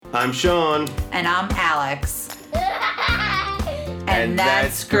I'm Sean. And I'm Alex. And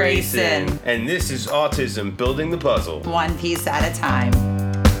that's Grayson. And this is Autism Building the Puzzle. One piece at a time.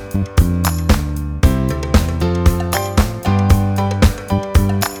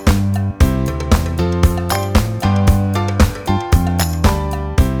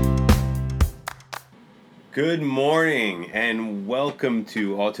 Good morning and welcome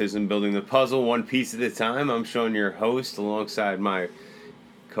to Autism Building the Puzzle, one piece at a time. I'm Sean, your host, alongside my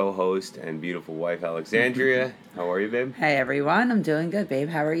co-host and beautiful wife, Alexandria. How are you, babe? Hey, everyone. I'm doing good, babe.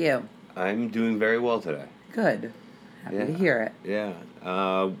 How are you? I'm doing very well today. Good. Happy to hear it.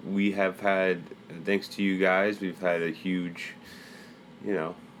 Yeah. We have had, thanks to you guys, we've had a huge,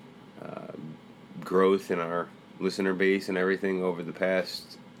 growth in our listener base and everything over the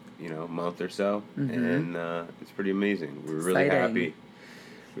past month or so, and it's pretty amazing. We're really happy,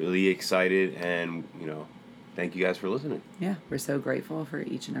 really excited, and thank you guys for listening. Yeah, we're so grateful for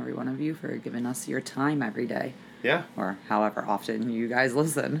each and every one of you for giving us your time every day. Yeah. Or however often you guys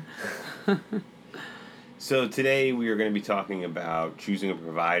listen. So today we are going to be talking about choosing a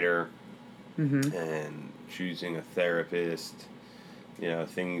provider and choosing a therapist,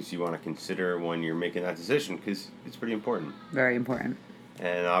 things you want to consider when you're making that decision, because it's pretty important. Very important.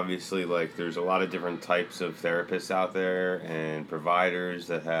 And obviously, there's a lot of different types of therapists out there and providers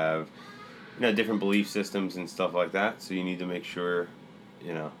that have, different belief systems and stuff like that. So you need to make sure,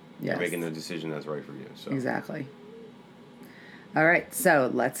 you're making the decision that's right for you. So. Exactly. All right,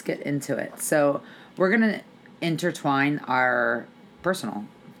 so let's get into it. So we're going to intertwine our personal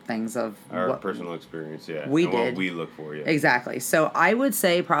things of our personal experience, yeah. We and did. What we look for, yeah. Exactly. So I would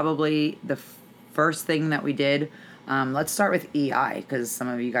say probably the first thing that we did. Let's start with EI, because some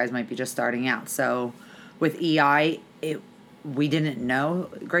of you guys might be just starting out. So with EI, we didn't know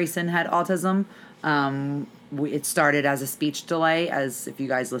Grayson had autism. It started as a speech delay, as if you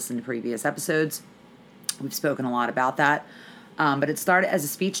guys listened to previous episodes, we've spoken a lot about that. But it started as a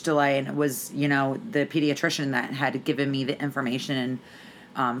speech delay, and it was, the pediatrician that had given me the information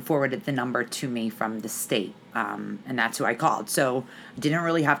and forwarded the number to me from the state. And that's who I called. So didn't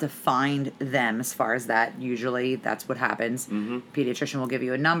really have to find them as far as that. Usually that's what happens. Mm-hmm. Pediatrician will give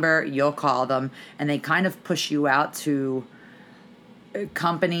you a number, you'll call them, and they kind of push you out to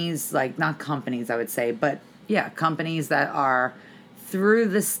companies, not companies, I would say, but yeah, companies that are through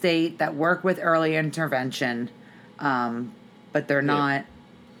the state that work with early intervention, but they're not.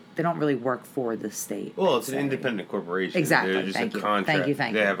 They don't really work for the state. Well, it's an independent corporation. Exactly. They're just Thank a you. contract.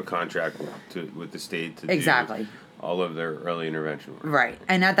 Thank you. They have a contract with the state to do all of their early intervention work. Right.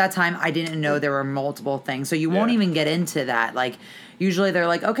 And at that time, I didn't know there were multiple things. So you won't even get into that. Usually they're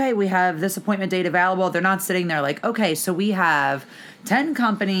like, okay, we have this appointment date available. They're not sitting there like, okay, so we have 10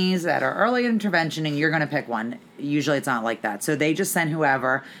 companies that are early intervention and you're going to pick one. Usually it's not like that. So they just send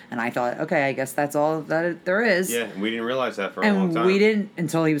whoever. And I thought, okay, I guess that's all that there is. Yeah, we didn't realize that for a long time. And we didn't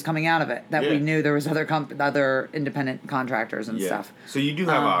until he was coming out of it, that we knew there was other independent contractors and stuff. So you do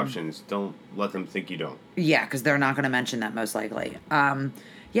have options. Don't let them think you don't. Yeah, because they're not going to mention that most likely.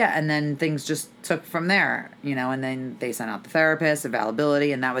 And then things just took from there, and then they sent out the therapist,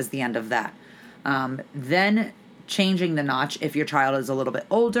 availability, and that was the end of that. Then changing the notch if your child is a little bit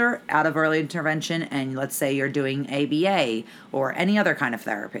older, out of early intervention, and let's say you're doing ABA or any other kind of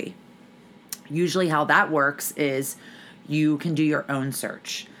therapy. Usually how that works is you can do your own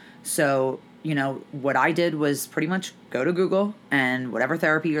search. So, what I did was pretty much go to Google and whatever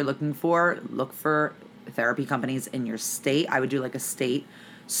therapy you're looking for, look for therapy companies in your state. I would do a state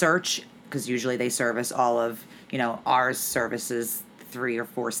search, because usually they service all of, ours services 3 or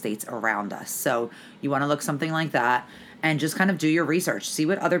 4 states around us. So you want to look something like that and just kind of do your research. See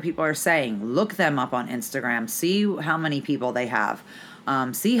what other people are saying. Look them up on Instagram. See how many people they have.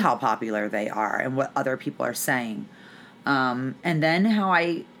 See how popular they are and what other people are saying. And then how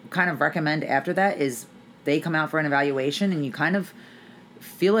I kind of recommend after that is they come out for an evaluation and you kind of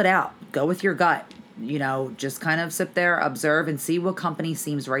feel it out. Go with your gut. Just kind of sit there, observe, and see what company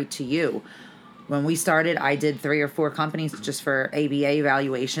seems right to you. When we started, I did 3 or 4 companies just for ABA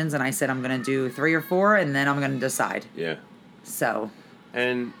evaluations, and I said I'm going to do 3 or 4, and then I'm going to decide. Yeah. So.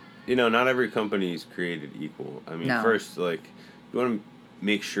 And, not every company is created equal. I mean, first, you want to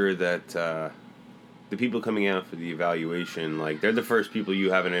make sure that the people coming out for the evaluation, they're the first people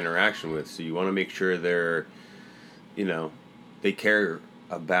you have an interaction with, so you want to make sure they're, they care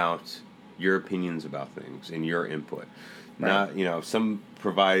about your opinions about things and your input. Right. Not, some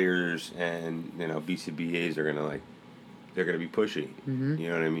providers and, BCBAs are going to they're going to be pushy. Mm-hmm. You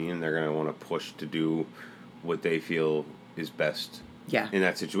know what I mean? They're going to want to push to do what they feel is best in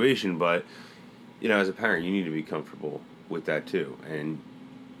that situation. But, as a parent, you need to be comfortable with that too. And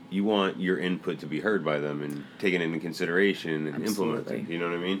you want your input to be heard by them and taken into consideration and implemented. You know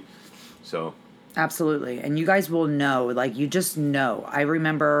what I mean? So. Absolutely. And you guys will know, like, you just know. I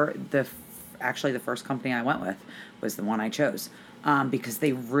remember actually the first company I went with was the one I chose. Because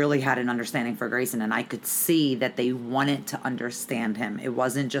they really had an understanding for Grayson, and I could see that they wanted to understand him. It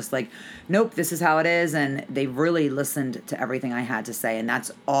wasn't just like, nope, this is how it is, and they really listened to everything I had to say, and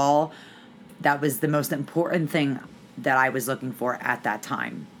that was the most important thing that I was looking for at that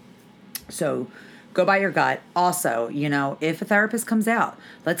time. So go by your gut. Also, if a therapist comes out,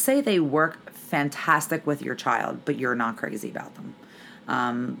 let's say they work fantastic with your child, but you're not crazy about them.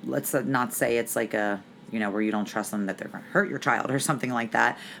 Let's not say it's like where you don't trust them that they're going to hurt your child or something like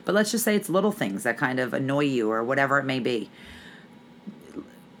that. But let's just say it's little things that kind of annoy you or whatever it may be.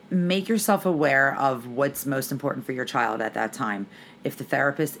 Make yourself aware of what's most important for your child at that time. If the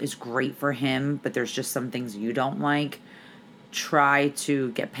therapist is great for him, but there's just some things you don't like, try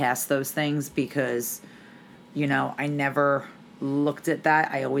to get past those things because, I never looked at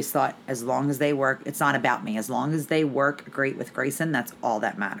that. I always thought as long as they work, it's not about me. As long as they work great with Grayson, that's all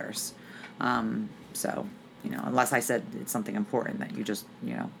that matters. So, unless I said it's something important that you just,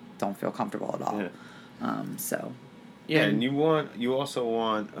 don't feel comfortable at all. Yeah. Yeah, and you also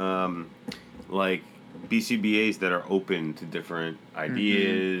want, like, BCBAs that are open to different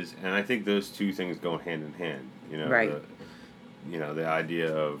ideas, and I think those two things go hand in hand. Right. The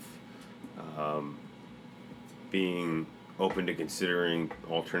idea of being open to considering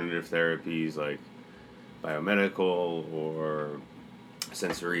alternative therapies like biomedical or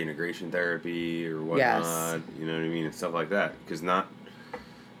sensory integration therapy or whatnot, yes. You know what I mean, and stuff like that. Because not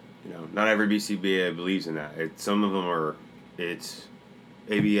every BCBA believes in that. Some of them it's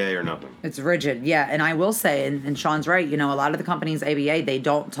ABA or nothing. It's rigid, yeah. And I will say, and Sean's right, a lot of the companies ABA, they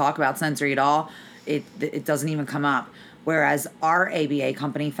don't talk about sensory at all. It doesn't even come up. Whereas our ABA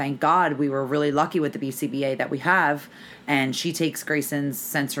company, thank God, we were really lucky with the BCBA that we have, and she takes Grayson's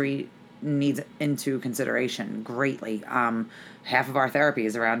sensory needs into consideration greatly. Half of our therapy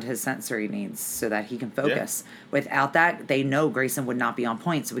is around his sensory needs so that he can focus. Yeah. Without that, they know Grayson would not be on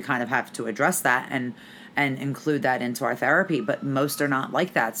point, so we kind of have to address that and include that into our therapy, but most are not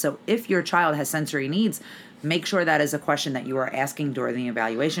like that. So if your child has sensory needs, make sure that is a question that you are asking during the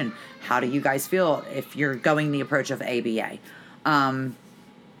evaluation. How do you guys feel if you're going the approach of ABA? And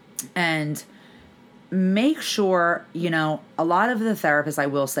make sure, a lot of the therapists, I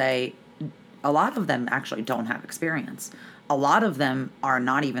will say, a lot of them actually don't have experience. A lot of them are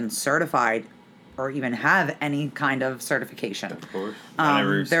not even certified or even have any kind of certification. Of course.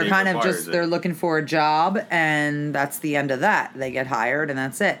 They're kind of just, they're looking for a job, and that's the end of that. They get hired, and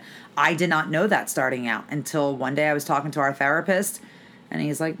that's it. I did not know that starting out until one day I was talking to our therapist, and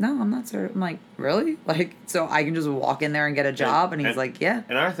he's like, no, I'm not certified. I'm like, really? Like, so I can just walk in there and get a job? And he's like, yeah.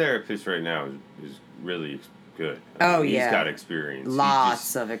 And our therapist right now is really good. He's got experience.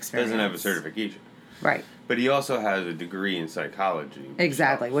 Lots of experience. Doesn't have a certification. Right. But he also has a degree in psychology.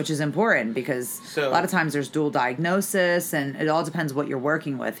 Exactly, which is important because a lot of times there's dual diagnosis, and it all depends what you're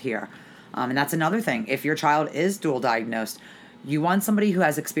working with here. And that's another thing. If your child is dual diagnosed, you want somebody who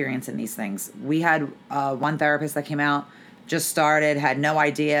has experience in these things. We had one therapist that came out, just started, had no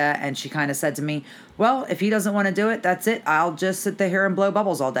idea, and she kind of said to me, well, if he doesn't want to do it, that's it. I'll just sit there here and blow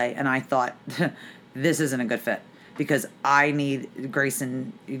bubbles all day. And I thought, this isn't a good fit. Because I need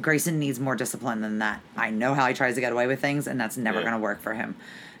Grayson needs more discipline than that. I know how he tries to get away with things, and that's never going to work for him.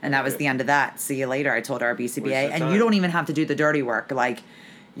 And that was the end of that. See you later, I told our BCBA. And you don't even have to do the dirty work. Like,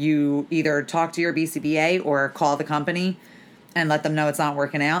 you either talk to your BCBA or call the company and let them know it's not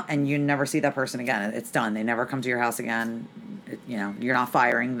working out, and you never see that person again. It's done. They never come to your house again. You're not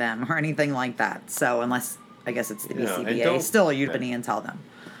firing them or anything like that. So unless, I guess it's the BCBA, still you'd be and tell them.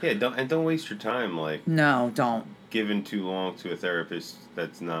 Yeah, don't waste your time. No, don't. Given too long to a therapist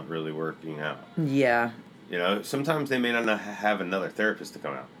that's not really working out. Yeah. Sometimes they may not have another therapist to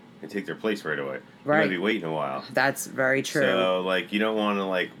come out and take their place right away. Right. You might be waiting a while. That's very true. So, you don't want to,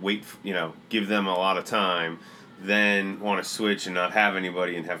 wait, give them a lot of time, then want to switch and not have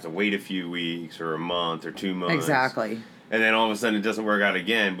anybody and have to wait a few weeks or a month or 2 months. Exactly. And then all of a sudden it doesn't work out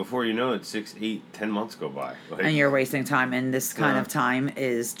again. Before you know it, 6, 8, 10 months go by. And you're wasting time, and this kind of time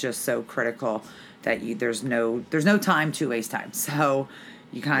is just so critical that there's no time to waste time. So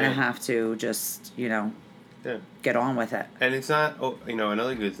you kind of have to just, get on with it. And it's not,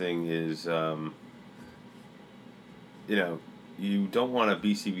 another good thing is, you don't want a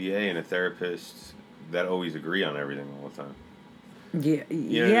BCBA and a therapist that always agree on everything all the time.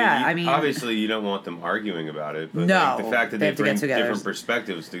 Yeah, I mean, obviously you don't want them arguing about it, but no, the fact that they bring different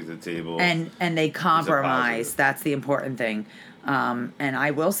perspectives to the table and they compromise, that's the important thing. And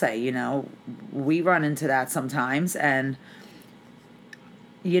I will say, we run into that sometimes. And,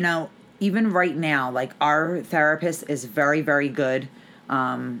 even right now, like our therapist is very, very good.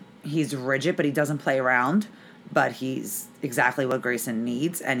 He's rigid, but he doesn't play around. But he's exactly what Grayson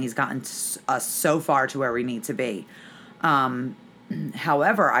needs. And he's gotten us so far to where we need to be.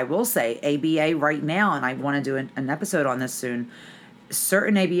 However, I will say ABA right now, and I want to do an episode on this soon,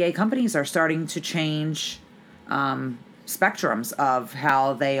 certain ABA companies are starting to change spectrums of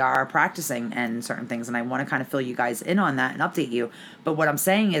how they are practicing and certain things. And I want to kind of fill you guys in on that and update you. But what I'm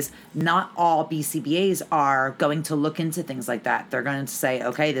saying is not all BCBAs are going to look into things like that. They're going to say,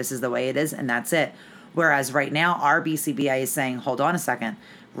 okay, this is the way it is, and that's it. Whereas right now, our BCBA is saying, hold on a second.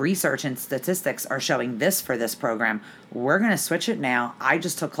 Research and statistics are showing this for this program. We're going to switch it now. I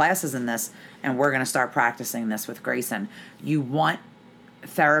just took classes in this, and we're going to start practicing this with Grayson. You want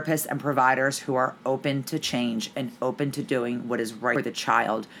therapists and providers who are open to change and open to doing what is right for the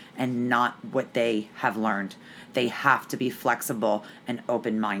child and not what they have learned. They have to be flexible and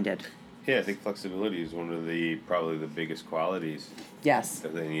open-minded. Yeah, I think flexibility is one of probably the biggest qualities. Yes.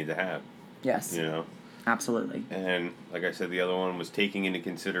 That they need to have. Yes. Absolutely. And like I said, the other one was taking into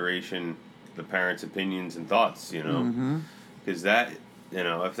consideration the parents' opinions and thoughts, because that,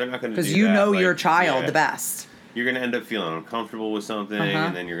 if they're not going to do that. Because your child the best. You're going to end up feeling uncomfortable with something,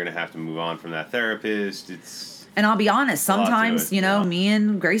 and then you're going to have to move on from that therapist. And I'll be honest, sometimes, me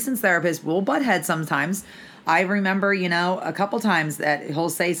and Grayson's therapist will butt heads sometimes. I remember, a couple times that he'll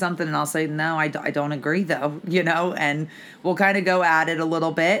say something and I'll say, no, I don't agree though, and we'll kind of go at it a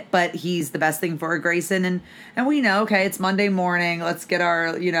little bit, but he's the best thing for Grayson. And we know, okay, it's Monday morning. Let's get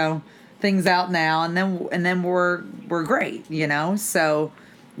our, things out now. And then we're great, so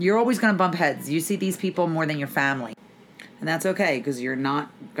you're always going to bump heads. You see these people more than your family. And that's okay, because you're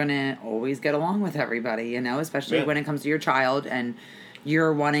not going to always get along with everybody, especially when it comes to your child and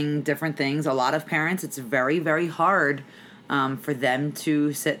you're wanting different things. A lot of parents, it's very, very hard for them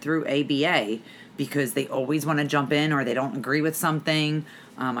to sit through ABA because they always want to jump in or they don't agree with something.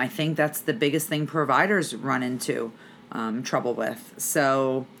 I think that's the biggest thing providers run into trouble with.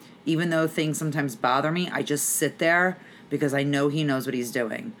 So even though things sometimes bother me, I just sit there because I know he knows what he's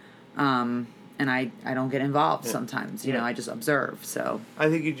doing. And I don't get involved sometimes. I just observe. So I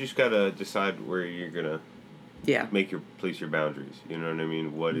think you just got to decide where you're going to place your boundaries. You know what I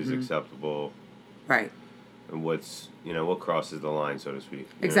mean? What is acceptable. Right. And what's, what crosses the line, so to speak.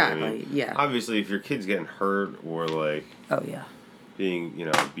 Exactly. I mean? Yeah. Obviously, if your kid's getting hurt or like being,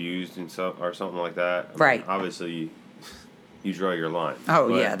 abused and or something like that. I mean, obviously, you draw your line. Oh,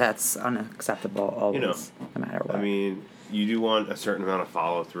 but, that's unacceptable always, no matter what. I mean, you do want a certain amount of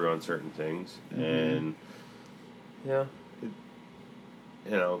follow through on certain things, and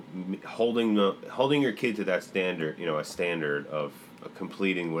holding your kid to that standard, a standard of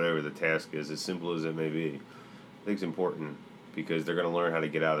completing whatever the task is, as simple as it may be, I think it's important because they're going to learn how to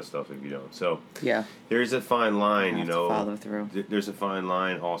get out of stuff if you don't. So there's a fine line, follow through. There's a fine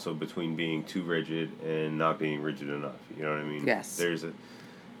line also between being too rigid and not being rigid enough. You know what I mean? Yes.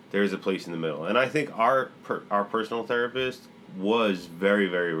 There's a place in the middle, and I think our personal therapist was very,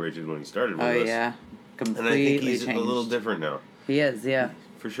 very rigid when he started with us. Oh yeah, completely. And I think he's changed. a little different now. He is, yeah.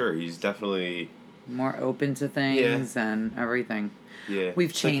 For sure, he's definitely more open to things and everything. Yeah,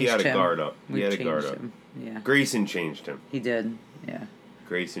 we've changed him. He had a guard up. He had a guard up. Yeah. Grayson changed him. He did. Yeah.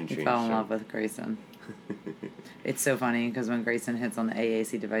 Grayson changed him. He fell in love with Grayson. It's so funny because when Grayson hits on the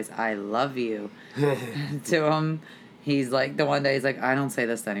AAC device, "I love you," to him, he's like, the one day he's like, "I don't say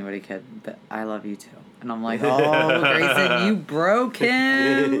this to anybody, kid, but I love you too." And I'm like, "Oh, Grayson, you broke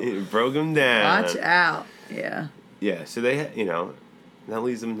him. Broke him down. Watch out." Yeah. Yeah. So they, that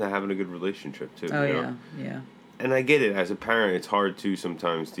leads them to having a good relationship too. Oh yeah. And I get it. As a parent, it's hard too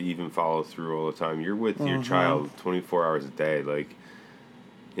sometimes to even follow through all the time. You're with your child 24 hours a day. Like,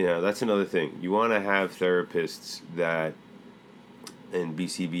 that's another thing. You want to have therapists and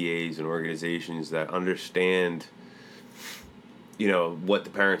BCBAs and organizations that understand, what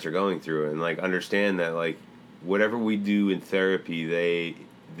the parents are going through and, like, understand that, like, whatever we do in therapy,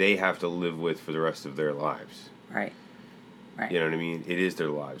 they have to live with for the rest of their lives. Right. You know what I mean? It is their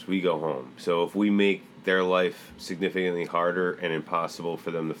lives. We go home. So if we make their life significantly harder and impossible for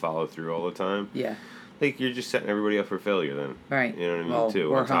them to follow through all the time, like, you're just setting everybody up for failure then. Right. You know what I mean,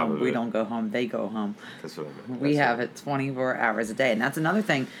 too. We're home. We don't go home. They go home. That's what I mean. We have it 24 hours a day. And that's another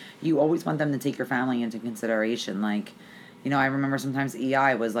thing. You always want them to take your family into consideration. Like, I remember sometimes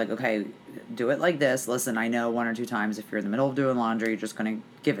EI was like, okay, do it like this. Listen, I know 1 or 2 times if you're in the middle of doing laundry, you're just going to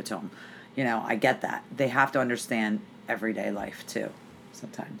give it to them. I get that. They have to understand everyday life too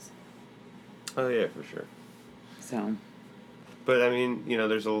sometimes. Oh yeah, for sure. So But I mean,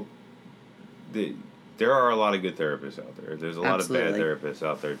 there are a lot of good therapists out there. There's a lot of bad therapists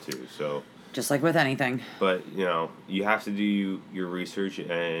out there too. So just like with anything. But you have to do your research,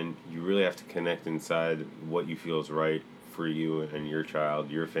 and you really have to connect inside what you feel is right for you and your child,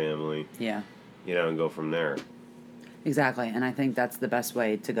 your family. Yeah. And go from there. Exactly, and I think that's the best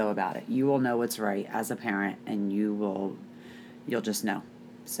way to go about it. You will know what's right as a parent, and you'll just know.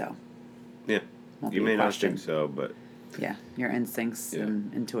 So. Yeah. You may not think so, but. Yeah, your instincts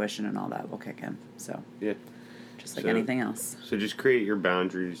and intuition and all that will kick in. So. Yeah. Just like anything else. So just create your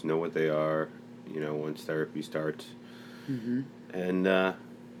boundaries, know what they are, once therapy starts. Mm-hmm. And,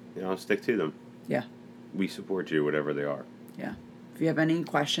 stick to them. Yeah. We support you, whatever they are. Yeah. If you have any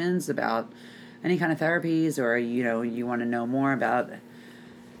questions about any kind of therapies, or, you want to know more about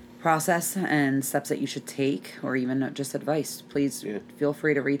process and steps that you should take, or even just advice, please feel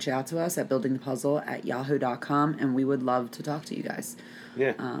free to reach out to us at buildingthepuzzle@yahoo.com, and we would love to talk to you guys.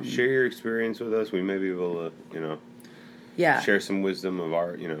 Yeah, share your experience with us. We may be able to, share some wisdom of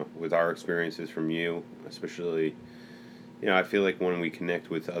our, with our experiences from you, especially, I feel like when we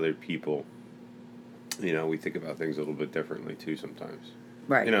connect with other people, we think about things a little bit differently too sometimes.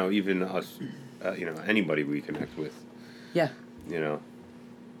 Right. Even us, anybody we connect with. Yeah.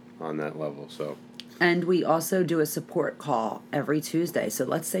 On that level, so. And we also do a support call every Tuesday. So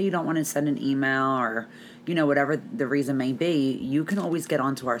let's say you don't want to send an email, or, whatever the reason may be, you can always get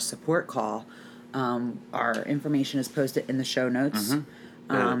onto our support call. Our information is posted in the show notes.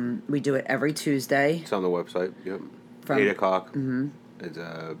 Mm-hmm. We do it every Tuesday. It's on the website, yep. From 8 o'clock. Mm-hmm. It's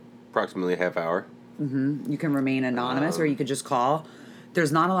approximately a half hour. Mm-hmm. You can remain anonymous, or you could just call.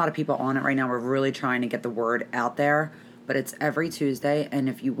 There's not a lot of people on it right now. We're really trying to get the word out there. But it's every Tuesday, and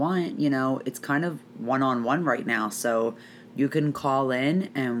if you want, it's kind of one-on-one right now. So you can call in,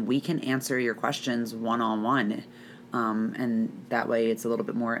 and we can answer your questions one-on-one. And that way it's a little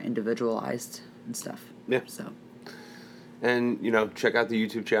bit more individualized and stuff. Yeah. So. And, check out the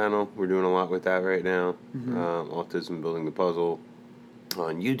YouTube channel. We're doing a lot with that right now. Mm-hmm. Autism Building the Puzzle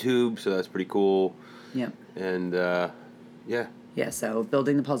on YouTube, so that's pretty cool. Yep. And, yeah. Yeah, so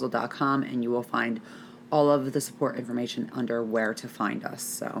buildingthepuzzle.com, and you will find all of the support information under where to find us.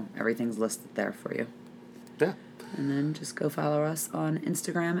 So everything's listed there for you. Yeah. And then just go follow us on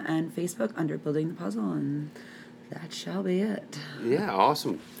Instagram and Facebook under Building the Puzzle, and that shall be it. Yeah,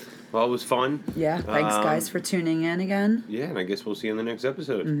 awesome. Well, it was fun. Yeah, thanks guys for tuning in again. Yeah, and I guess we'll see you in the next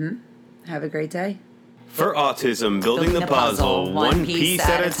episode. Mm-hmm. Have a great day. For Autism Building the Puzzle, one piece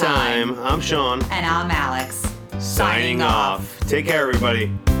at a time, I'm Sean. And I'm Alex. Signing off. Take care, everybody.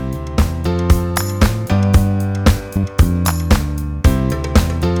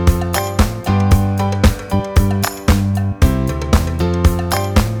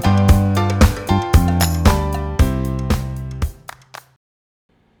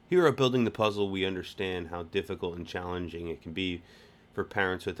 Here at Building the Puzzle, we understand how difficult and challenging it can be for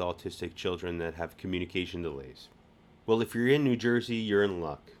parents with autistic children that have communication delays. Well, if you're in New Jersey, you're in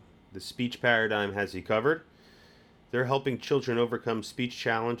luck. The Speech Paradigm has you covered. They're helping children overcome speech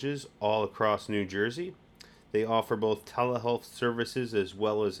challenges all across New Jersey. They offer both telehealth services as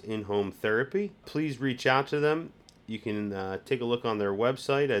well as in-home therapy. Please reach out to them. You can take a look on their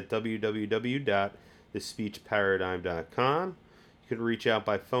website at www.thespeechparadigm.com. You can reach out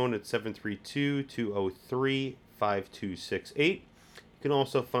by phone at 732-203-5268. You can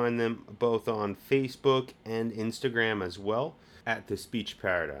also find them both on Facebook and Instagram as well at The Speech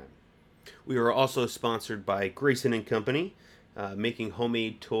Paradigm. We are also sponsored by Grayson & Company, making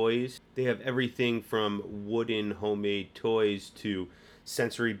homemade toys. They have everything from wooden homemade toys to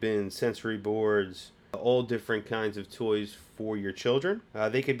sensory bins, sensory boards, all different kinds of toys for your children.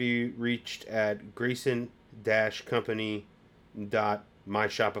 They can be reached at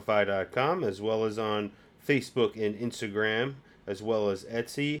grayson-company.myshopify.com, as well as on Facebook and Instagram, as well as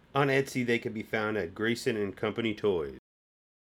Etsy. On Etsy, they can be found at Grayson & Company Toys.